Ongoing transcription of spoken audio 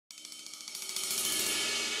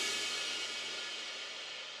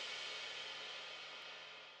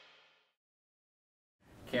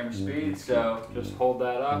camera speed, so just hold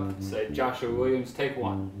that up and say, Joshua Williams, take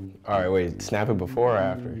one. All right, wait, snap it before or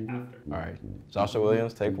after? After. All right, Joshua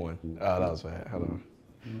Williams, take one. Oh, that was bad, hold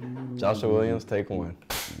on. Joshua Williams, take one.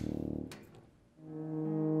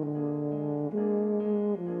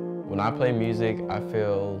 When I play music, I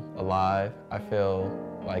feel alive. I feel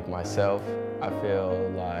like myself. I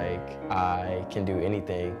feel like I can do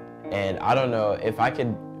anything. And I don't know, if I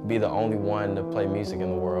could be the only one to play music in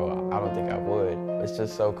the world, I don't think I would. It's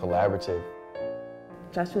just so collaborative.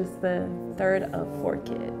 Joshua's the third of 4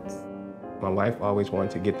 kids. My wife always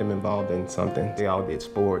wanted to get them involved in something. They all did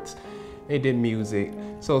sports, they did music.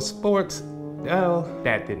 So sports, well,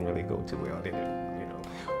 that didn't really go too well, did it? You know.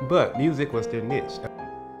 But music was their niche.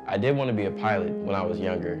 I did want to be a pilot when I was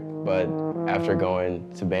younger, but after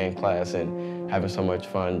going to band class and having so much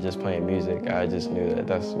fun just playing music, I just knew that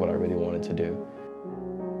that's what I really wanted to do.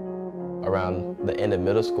 Around the end of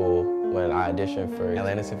middle school, when I auditioned for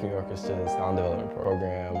Atlanta Symphony Orchestra's Talent Development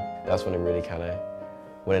Program, that's when it really kind of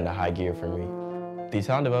went into high gear for me. The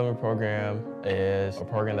Talent Development Program is a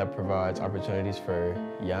program that provides opportunities for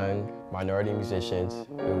young minority musicians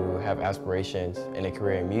who have aspirations in a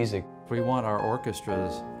career in music. We want our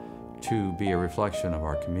orchestras to be a reflection of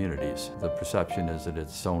our communities. The perception is that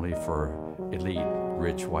it's only for elite,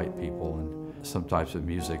 rich white people, and some types of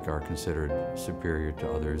music are considered superior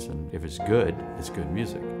to others, and if it's good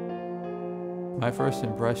music. My first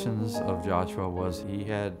impressions of Joshua was he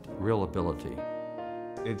had real ability.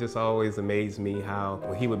 It just always amazed me how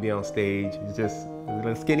when he would be on stage, he's just a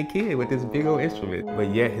little skinny kid with this big old instrument,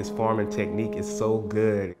 but yet his forming technique is so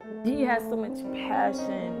good. He has so much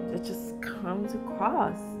passion. It just comes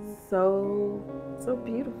across so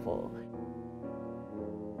beautiful.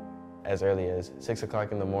 As early as 6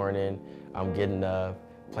 o'clock in the morning, I'm getting up,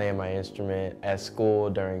 playing my instrument. At school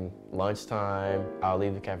during lunchtime, I'll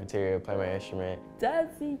leave the cafeteria, play my instrument. Does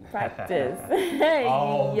he practice?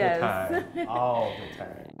 All yes. the time, all the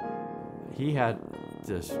time. He had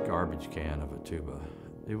this garbage can of a tuba.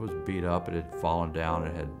 It was beat up, it had fallen down,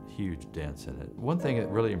 it had huge dents in it. One thing that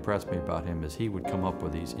really impressed me about him is he would come up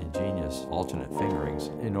with these ingenious alternate fingerings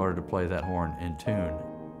in order to play that horn in tune.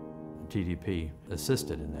 TDP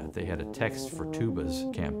assisted in that. They had a Text for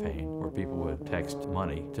Tubas campaign where people would text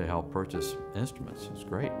money to help purchase instruments. It was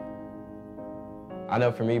great. I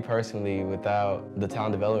know for me personally, without the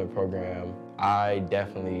talent development program, I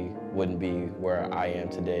definitely wouldn't be where I am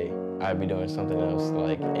today. I'd be doing something else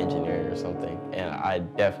like engineering or something, and I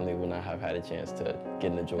definitely would not have had a chance to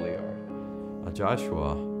get into Juilliard.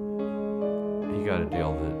 Joshua, he got a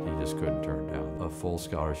deal that he just couldn't turn down. A full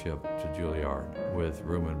scholarship to Juilliard with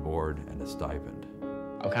room and board and a stipend.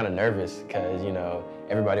 I'm kind of nervous because, you know,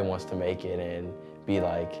 everybody wants to make it and be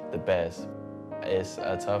like the best. It's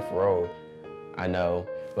a tough road, I know,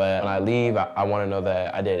 but when I leave, I want to know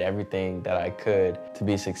that I did everything that I could to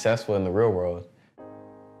be successful in the real world.